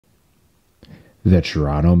The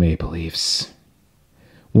Toronto Maple Leafs,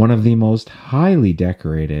 one of the most highly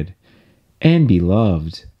decorated and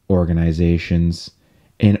beloved organizations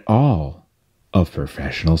in all of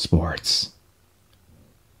professional sports.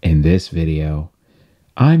 In this video,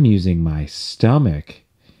 I'm using my stomach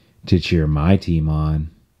to cheer my team on,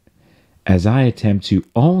 as I attempt to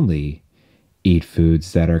only eat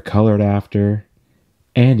foods that are colored after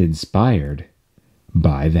and inspired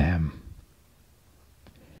by them.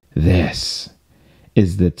 This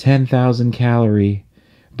is the 10,000 calorie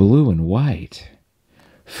blue and white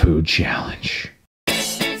food challenge.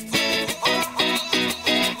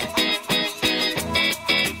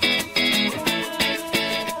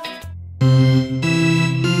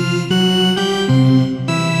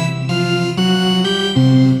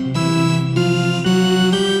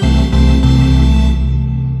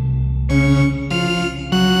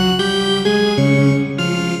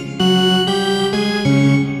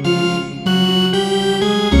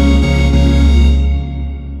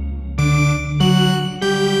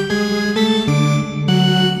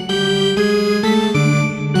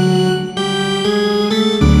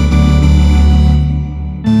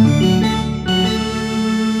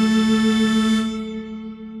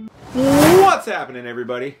 What's happening,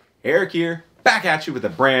 everybody? Eric here, back at you with a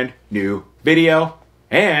brand new video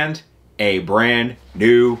and a brand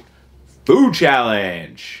new food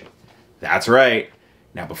challenge. That's right.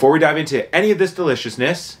 Now, before we dive into any of this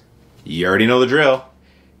deliciousness, you already know the drill.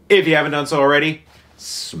 If you haven't done so already,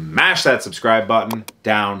 smash that subscribe button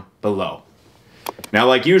down below. Now,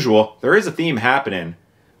 like usual, there is a theme happening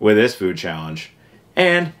with this food challenge.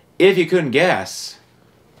 And if you couldn't guess,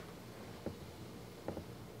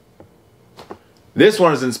 this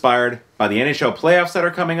one is inspired by the NHL playoffs that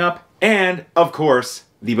are coming up and, of course,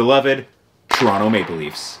 the beloved Toronto Maple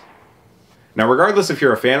Leafs. Now, regardless if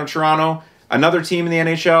you're a fan of Toronto, another team in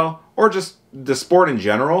the NHL, or just the sport in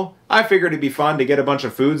general, I figured it'd be fun to get a bunch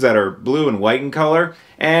of foods that are blue and white in color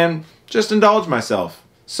and just indulge myself.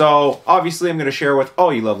 So, obviously, I'm going to share with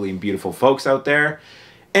all you lovely and beautiful folks out there.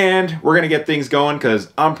 And we're going to get things going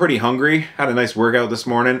because I'm pretty hungry. Had a nice workout this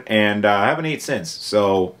morning and I haven't ate since.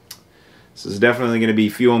 So this is definitely going to be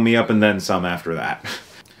fueling me up and then some after that.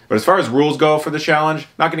 But as far as rules go for the challenge,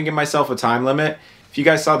 not going to give myself a time limit. If you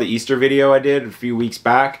guys saw the Easter video I did a few weeks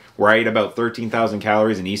back, where I ate about 13,000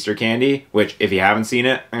 calories in Easter candy, which if you haven't seen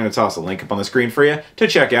it, I'm going to toss a link up on the screen for you to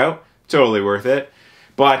check out. Totally worth it.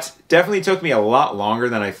 But definitely took me a lot longer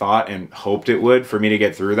than I thought and hoped it would for me to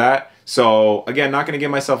get through that. So again, not going to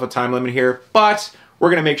give myself a time limit here, but we're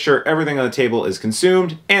going to make sure everything on the table is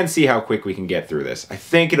consumed and see how quick we can get through this. I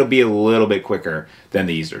think it'll be a little bit quicker than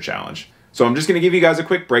the Easter challenge. So I'm just going to give you guys a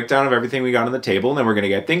quick breakdown of everything we got on the table, and then we're going to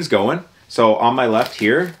get things going. So on my left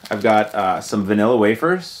here, I've got some vanilla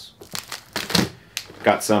wafers.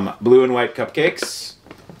 Got some blue and white cupcakes.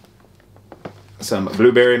 Some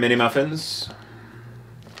blueberry mini muffins.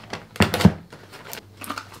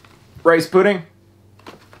 Rice pudding.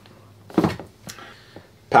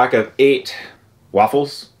 Pack of 8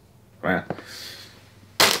 waffles,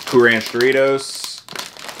 Cool Ranch Doritos,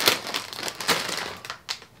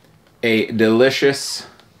 a delicious,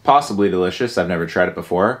 possibly delicious, I've never tried it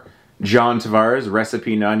before, John Tavares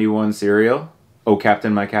Recipe 91 cereal, Oh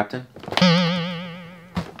Captain, My Captain,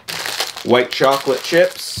 white chocolate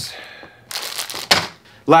chips,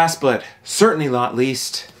 last but certainly not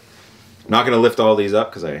least, I'm not going to lift all these up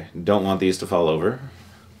because I don't want these to fall over,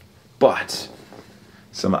 but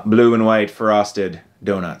some blue and white frosted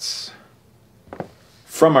donuts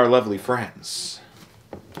from our lovely friends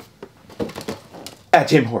at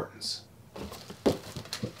Tim Hortons.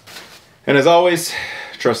 And as always,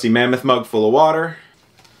 trusty mammoth mug full of water,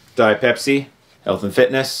 Diet Pepsi, health and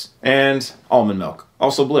fitness, and almond milk.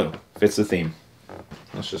 Also blue, fits the theme.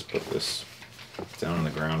 Let's just put this down on the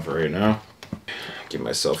ground for right now. Give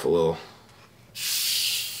myself a little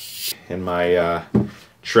in my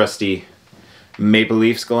trusty Maple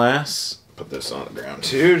Leafs glass. Put this on the ground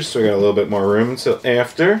too, just so we got a little bit more room until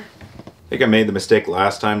after. I think I made the mistake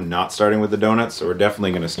last time not starting with the donuts, so we're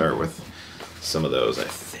definitely going to start with some of those, I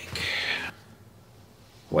think.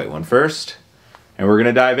 White one first, and we're going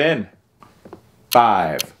to dive in.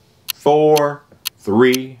 5, 4,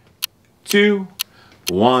 3, 2,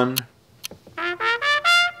 1.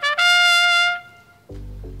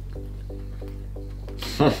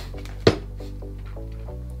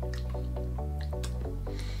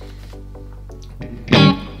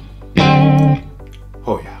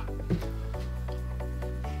 Oh yeah.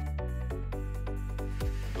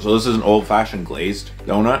 So this is an old-fashioned glazed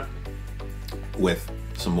donut with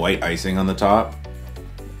some white icing on the top.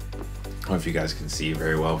 I don't know if you guys can see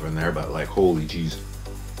very well from there, but like, holy jeez.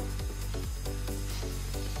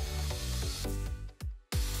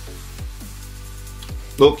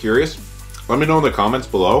 little curious. Let me know in the comments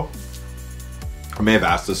below. I may have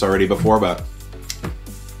asked this already before, but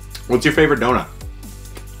what's your favorite donut?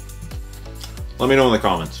 Let me know in the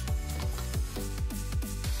comments.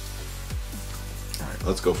 All right,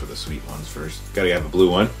 let's go for the sweet ones first. Gotta have a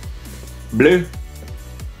blue one. Blue.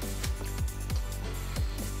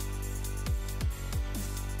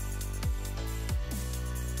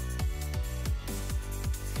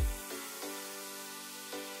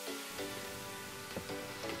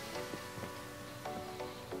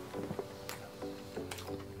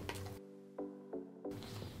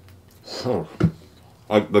 Oh,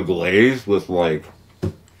 like the glaze with like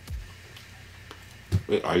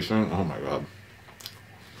the icing. Oh my god!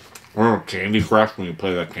 Or Candy Crush, when you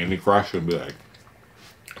play that Candy Crush, it'd be like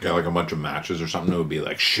got like a bunch of matches or something. It would be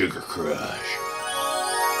like Sugar Crush.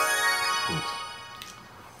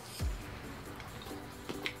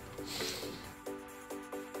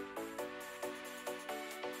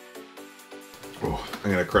 Oh,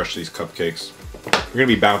 I'm gonna crush these cupcakes. We're gonna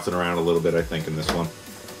be bouncing around a little bit, I think, in this one.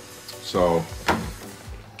 So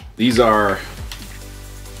these are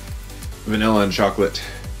vanilla and chocolate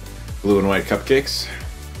blue and white cupcakes.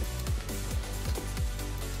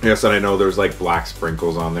 Yes, and I know there's like black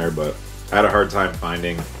sprinkles on there, but I had a hard time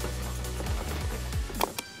finding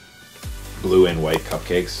blue and white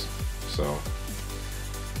cupcakes, so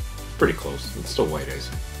pretty close. It's still white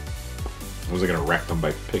icing. I wasn't gonna wreck them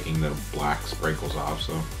by picking the black sprinkles off,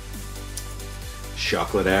 so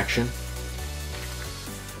chocolate action.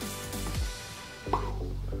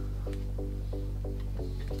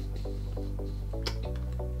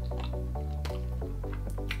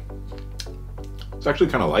 It's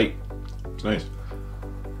actually kind of light. It's nice.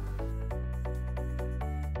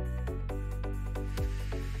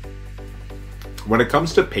 When it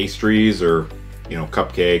comes to pastries or, you know,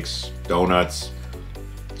 cupcakes, donuts,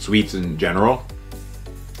 sweets in general,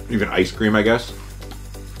 even ice cream, I guess,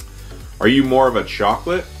 are you more of a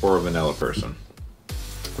chocolate or a vanilla person?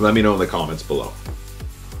 Let me know in the comments below.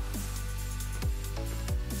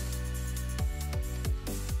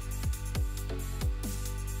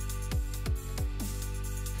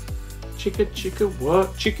 Chicka, chicka,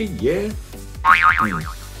 what? Chicka, yeah.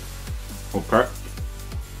 Okay.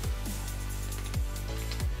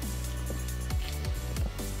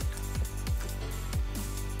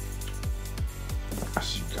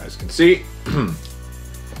 As you guys can see,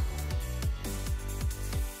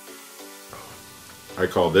 I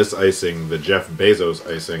call this icing the Jeff Bezos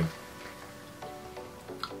icing,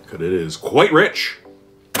 because it is quite rich.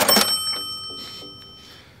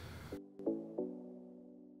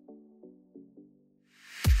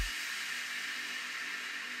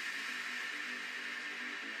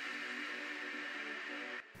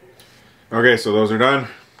 Okay, so those are done.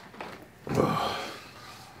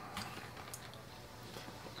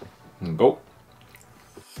 Go.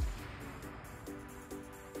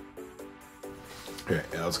 Okay,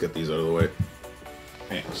 yeah, let's get these out of the way.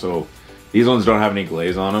 Okay, so these ones don't have any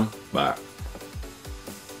glaze on them, but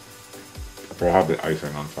they'll have the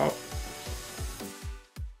icing on top.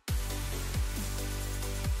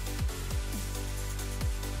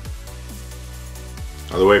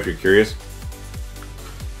 By the way, if you're curious,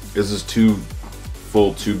 this is 2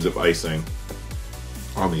 full tubes of icing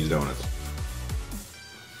on these donuts.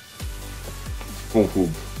 Full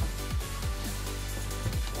tube.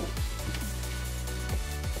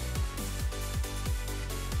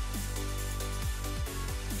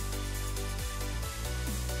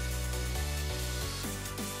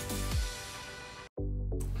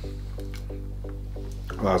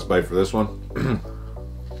 Last bite for this one.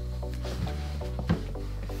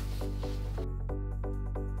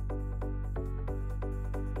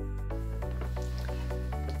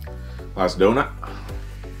 Last donut.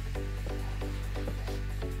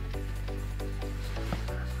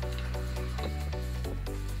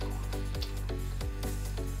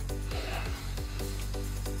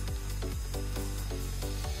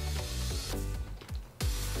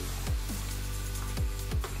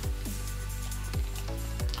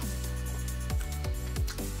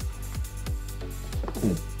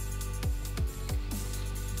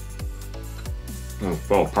 Oh,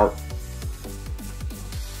 fell apart.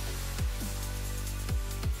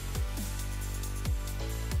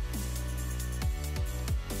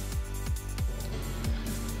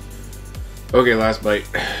 Okay, last bite.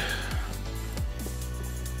 I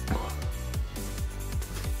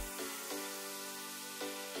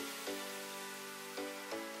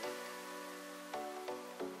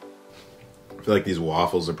feel like these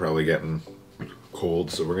waffles are probably getting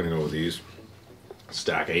cold, so we're gonna go with these.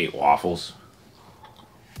 Stack of 8 waffles.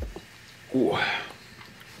 Ooh.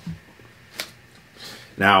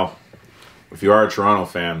 Now, if you are a Toronto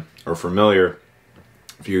fan or familiar,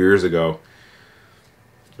 a few years ago,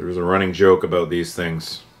 there was a running joke about these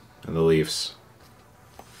things and the Leafs,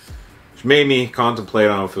 which made me contemplate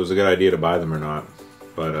on if it was a good idea to buy them or not.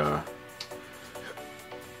 But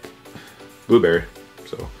blueberry,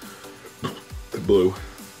 so blue.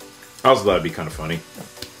 I also thought it'd be kind of funny.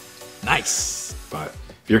 Nice. But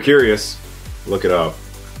if you're curious, look it up.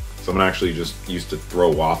 Someone actually just used to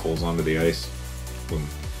throw waffles onto the ice when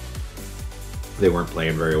they weren't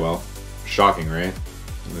playing very well. Shocking, right?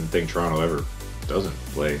 I didn't think Toronto ever doesn't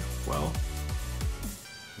play well.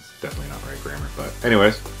 It's definitely not right grammar. But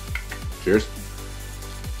anyways, cheers.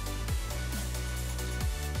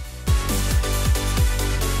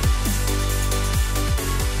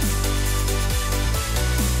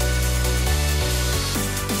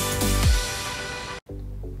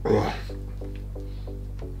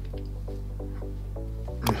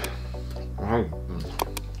 I have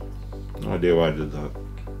no idea why I did that.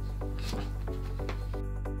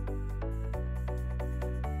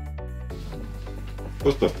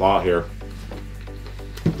 What's the thought here?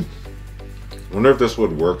 I wonder if this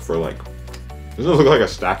would work for like, doesn't it look like a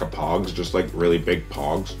stack of pogs? Just like really big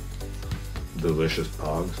pogs. Delicious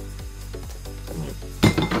pogs.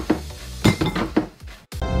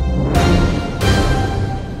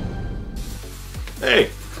 Hey,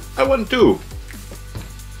 I won too.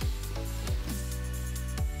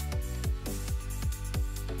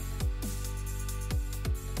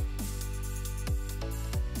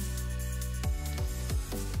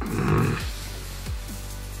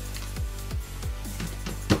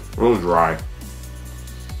 A little dry. A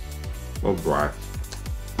little dry.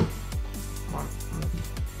 Come on.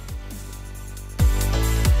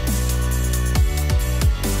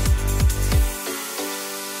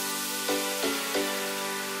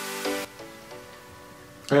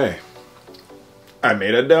 Hey, I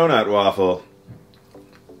made a donut waffle.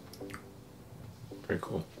 Very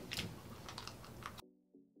cool.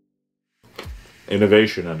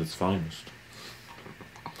 Innovation at its finest.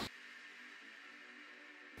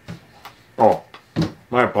 Oh,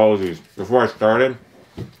 my apologies. Before I started,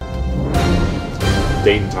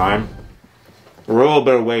 date and time. We're a little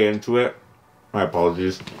bit of way into it. My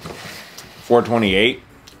apologies. 4/28,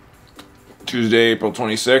 Tuesday, April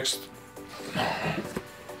 26th.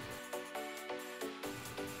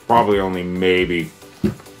 Probably only maybe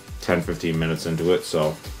 10-15 minutes into it,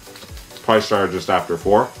 so probably started just after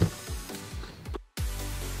 4.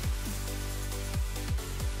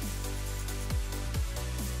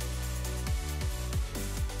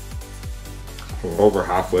 We're over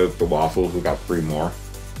halfway with the waffles. We got 3 more.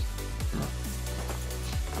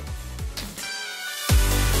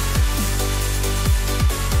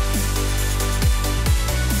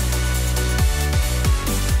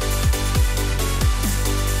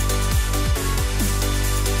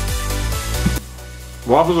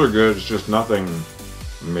 Waffles are good. It's just nothing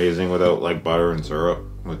amazing without like butter and syrup,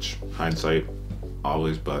 which hindsight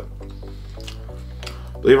always, but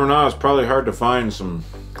believe it or not, it's probably hard to find some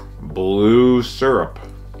blue syrup.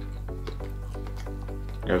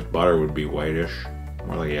 I guess butter would be whitish,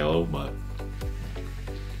 more like yellow, but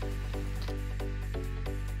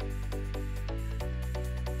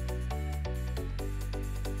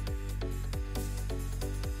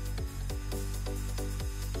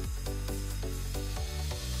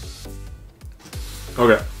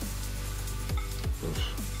okay.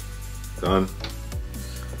 Done.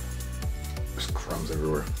 There's crumbs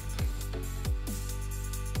everywhere.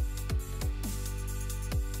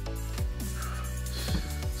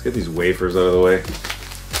 Let's get these wafers out of the way.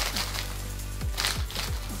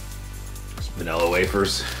 It's vanilla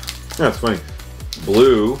wafers. Yeah, it's funny.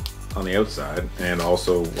 Blue on the outside and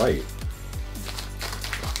also white.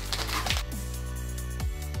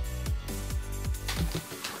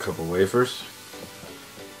 A couple wafers.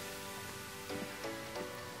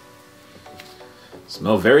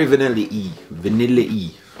 Smell very vanilla-y.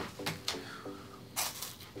 Vanilla-y.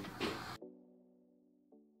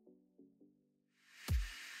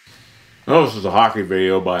 I know this is a hockey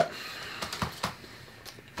video, but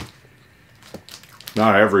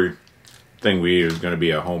not everything we eat is going to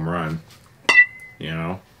be a home run, you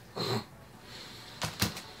know?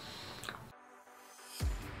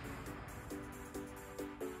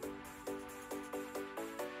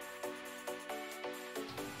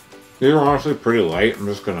 These are honestly pretty light. I'm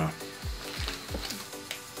just gonna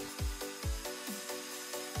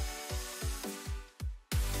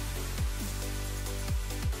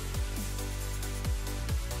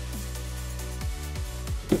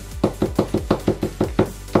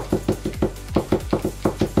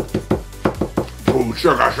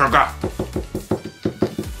sugar.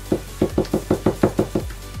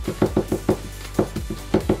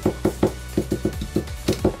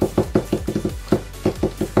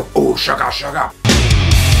 Oh, sugar, sugar.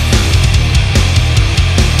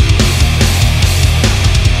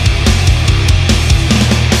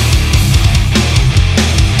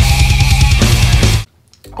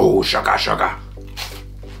 Oh, sugar, sugar.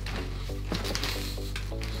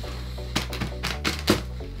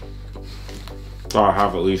 So I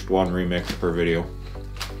have at least one remix per video.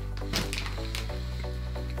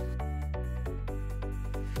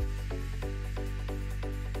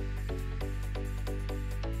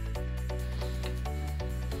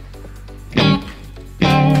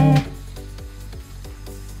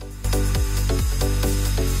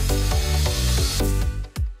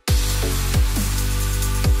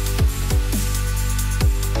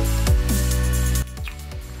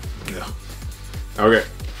 Okay.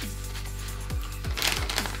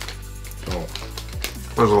 So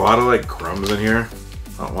there's a lot of like crumbs in here.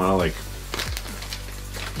 I don't want to like,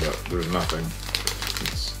 but there's nothing.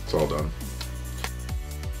 It's all done.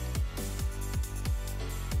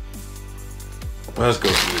 Let's go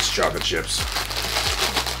through these chocolate chips.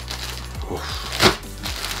 Oof.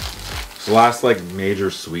 It's the last like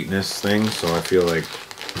major sweetness thing, so I feel like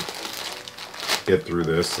get through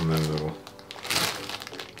this and then it'll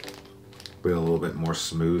be a little bit more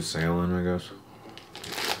smooth sailing, I guess.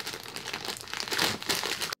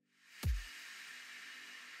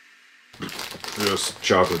 Just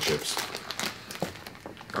chocolate chips.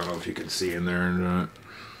 I don't know if you can see in there or not.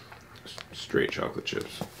 Straight chocolate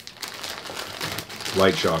chips.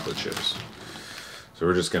 Light chocolate chips. So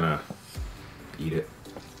we're just gonna eat it.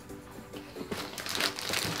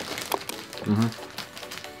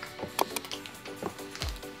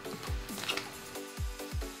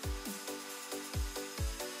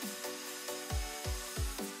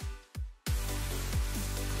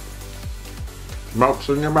 Melts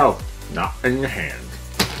in your mouth, not in your hand.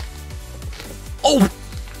 Oh!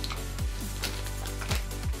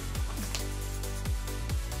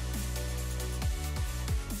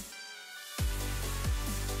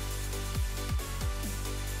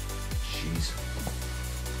 Jeez.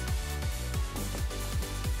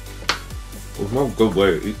 There's no good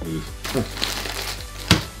way to eat these.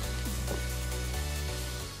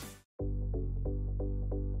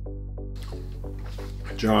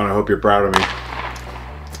 John, I hope you're proud of me.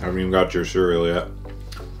 I haven't even got your cereal yet.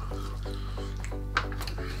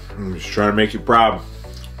 I'm just trying to make you proud.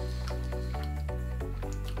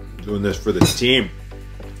 Doing this for the team.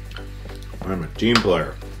 I'm a team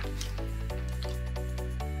player.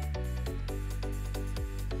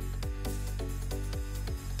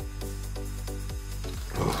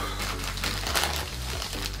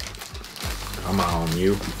 Come on,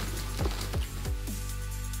 you.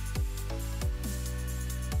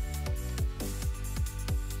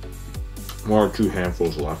 One or two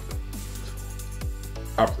handfuls left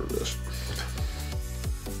after this.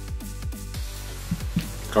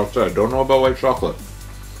 Outside, don't know about white chocolate.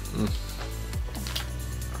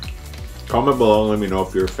 Comment below and let me know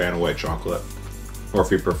if you're a fan of white chocolate or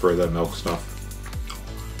if you prefer that milk stuff.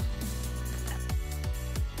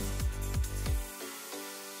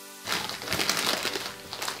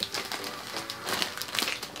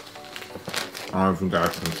 I don't think I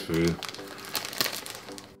can see.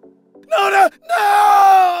 No!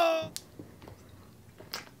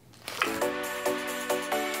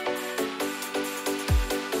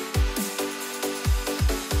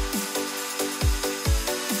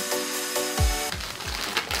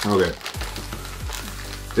 Okay.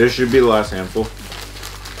 This should be the last handful.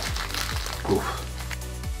 Oof.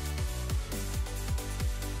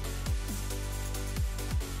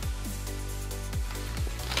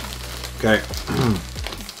 Okay.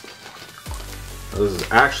 This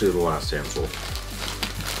is actually the last handful.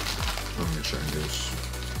 I'm gonna try and do this.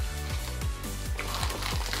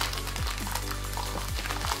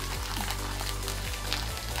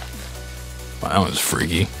 Wow, that was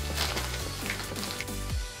freaky.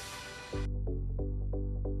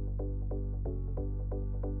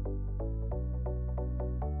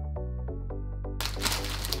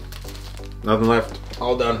 Nothing left.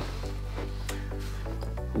 All done.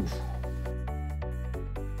 Oof.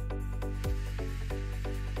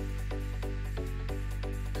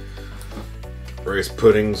 Rice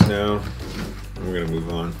puddings now. We're gonna move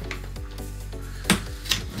on.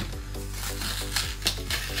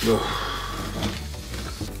 Ugh.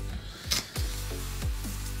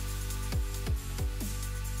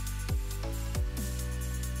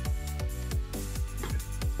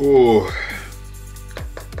 Oh,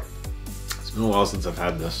 it's been a while since I've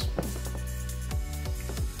had this.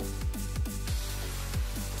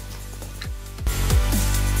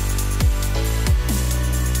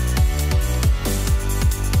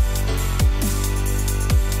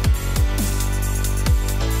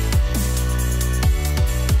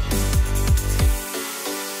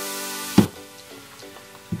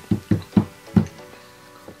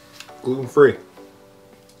 gluten-free.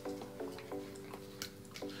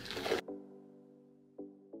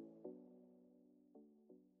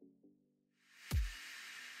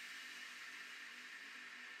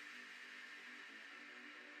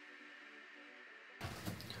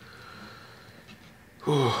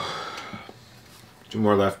 Whew. 2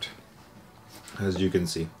 more left, as you can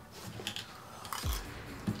see.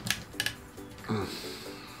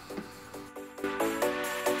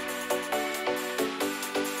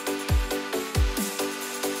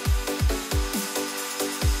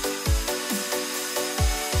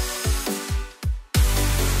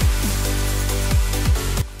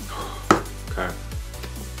 Okay.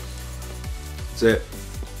 That's it.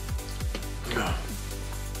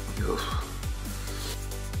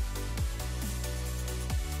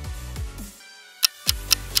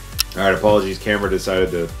 Alright, apologies, camera decided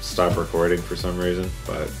to stop recording for some reason,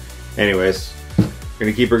 but anyways,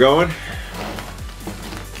 gonna keep her going.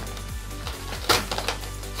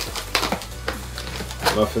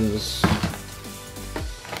 Muffins.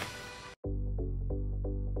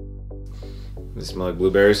 They smell like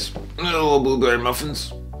blueberries. Little blueberry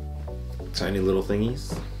muffins. Tiny little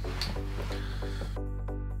thingies.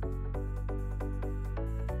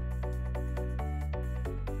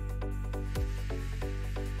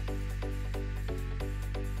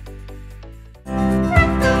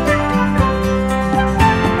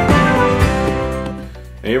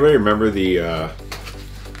 Anybody remember the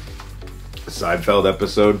Seinfeld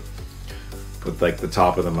episode with like the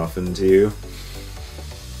top of the muffin to you?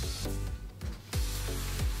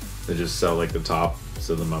 They just sell like the tops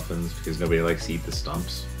of the muffins because nobody likes to eat the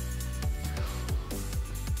stumps.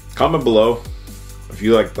 Comment below if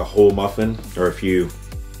you like the whole muffin or if you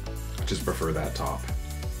just prefer that top.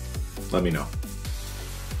 Let me know.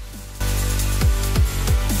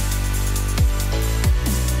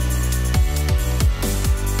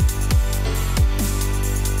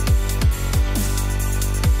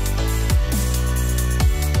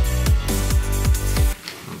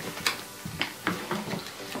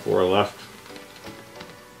 Four left.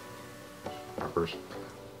 Peppers.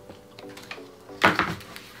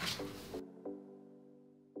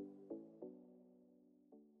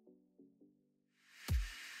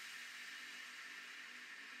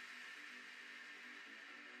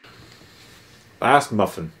 Last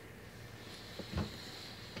muffin.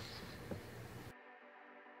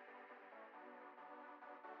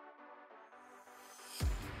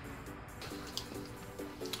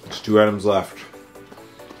 There's 2 items left.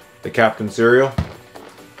 The Captain cereal.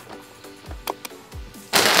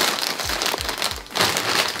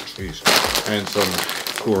 Jeez. And some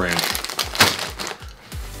Cool Ranch.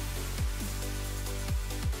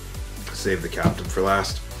 Save the Captain for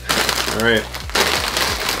last. All right.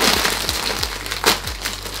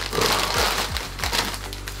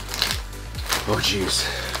 Oh, jeez.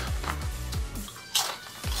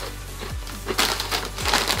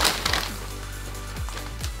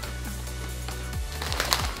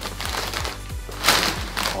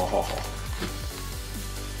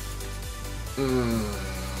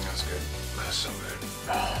 That's good. That's so good.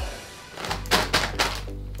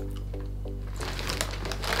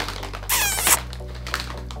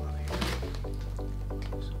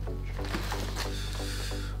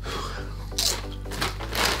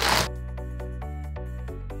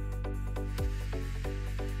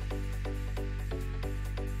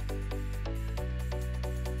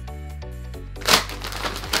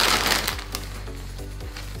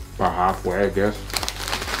 About halfway, I guess.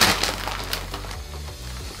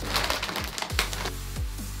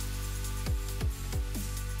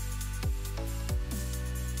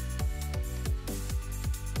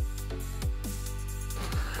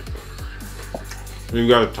 You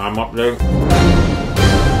got a time update?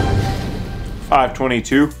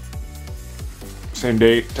 5:22. Same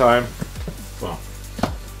date, time. Well,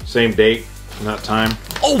 same date, not time.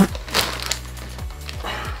 Oh!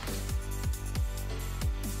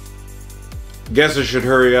 Guess I should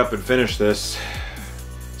hurry up and finish this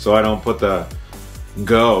so I don't put the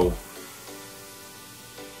go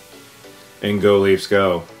in Go Leafs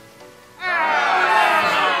Go.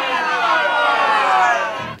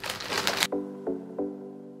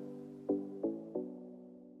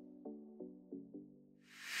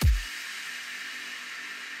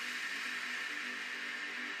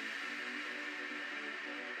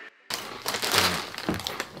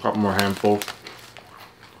 Couple more handfuls.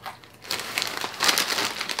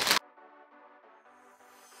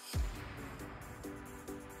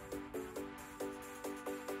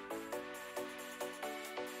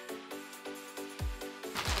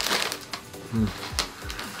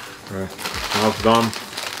 Okay, now it's done.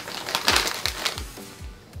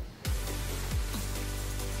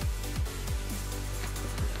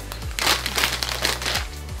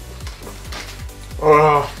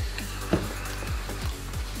 Oh,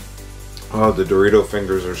 the Dorito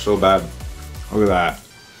fingers are so bad. Look at that.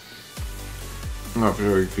 I'm not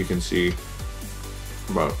sure if you can see,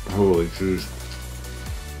 but holy jeez.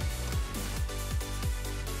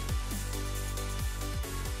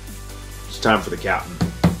 It's time for the captain.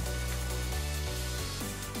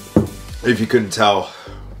 If you couldn't tell.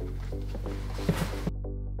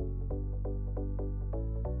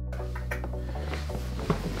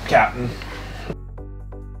 Captain.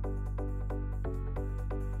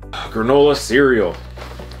 Granola cereal.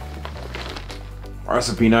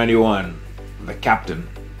 Recipe 91. The captain.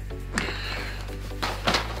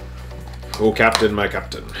 Oh, captain, my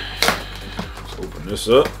captain. Let's open this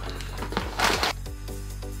up.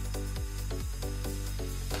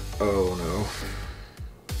 Oh no.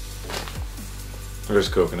 There's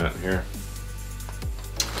coconut in here.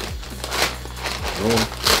 Oh.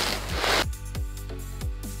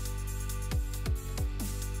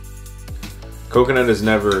 Coconut is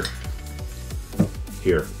never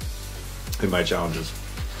here in my challenges.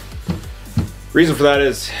 Reason for that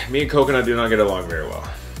is me and coconut do not get along very well.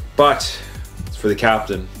 But it's for the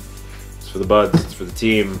captain, it's for the buds, it's for the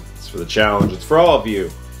team, it's for the challenge, it's for all of you.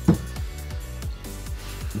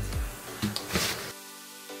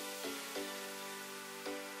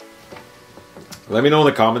 Let me know in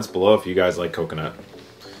the comments below if you guys like coconut.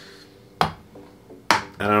 And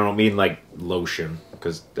I don't mean like lotion,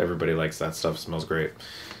 because everybody likes that stuff, it smells great.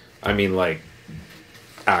 I mean like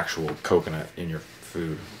actual coconut in your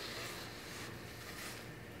food.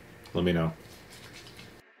 Let me know.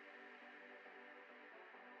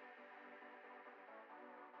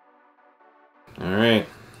 All right.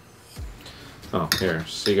 Oh, here,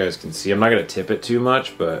 so you guys can see. I'm not gonna tip it too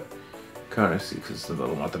much, but kind of see, because I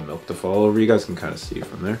don't want the milk to fall over. You guys can kind of see it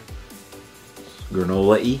from there.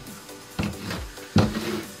 Granola-y.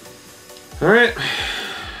 All right.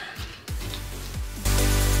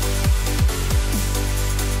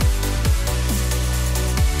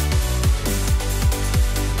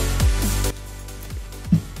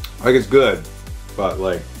 Like, it's good, but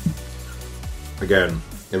like, again,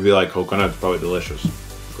 if you like coconut, it's probably delicious.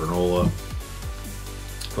 Granola,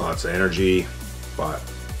 lots of energy, but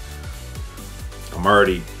I'm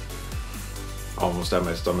already almost at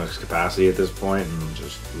my stomach's capacity at this point, and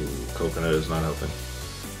just coconut is not helping.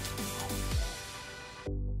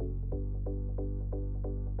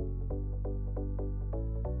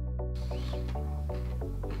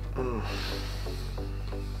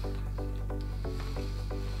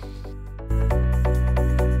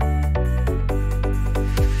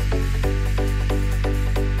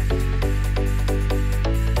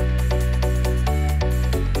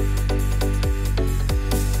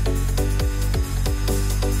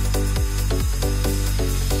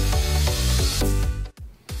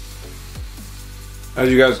 As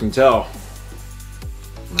you guys can tell,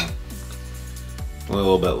 only a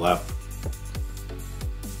little bit left.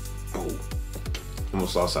 Oh,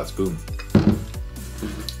 almost lost that spoon.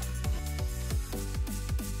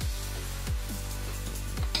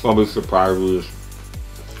 I'll be surprised if we just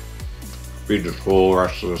feed the whole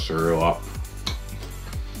rest of the cereal up.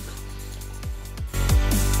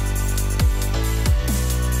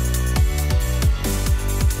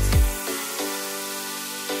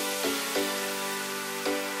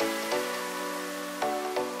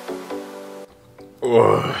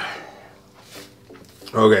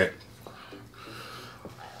 Okay,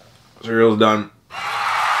 cereal's done.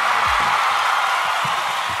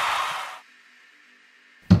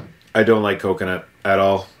 I don't like coconut at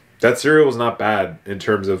all. That cereal was not bad in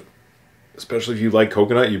terms of, especially if you like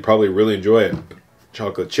coconut, you probably really enjoy it.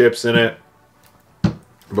 Chocolate chips in it.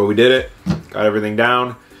 But we did it, got everything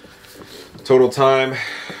down. Total time,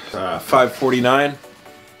 5:49.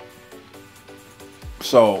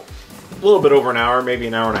 So a little bit over an hour, maybe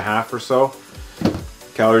an hour and a half or so.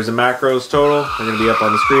 Calories and macros total, they're gonna be up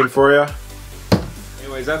on the screen for you.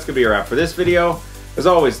 Anyways, that's gonna be a wrap for this video. As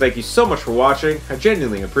always, thank you so much for watching. I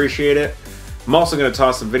genuinely appreciate it. I'm also gonna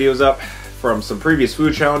toss some videos up from some previous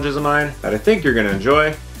food challenges of mine that I think you're gonna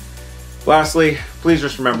enjoy. Lastly, please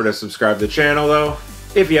just remember to subscribe to the channel though,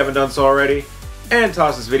 if you haven't done so already, and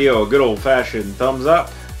toss this video a good old-fashioned thumbs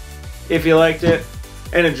up if you liked it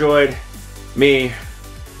and enjoyed me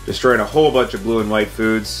destroying a whole bunch of blue and white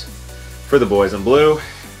foods for the boys in blue.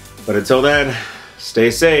 But until then,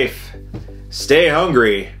 stay safe, stay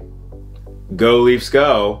hungry, go Leafs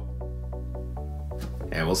go,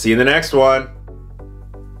 and we'll see you in the next one.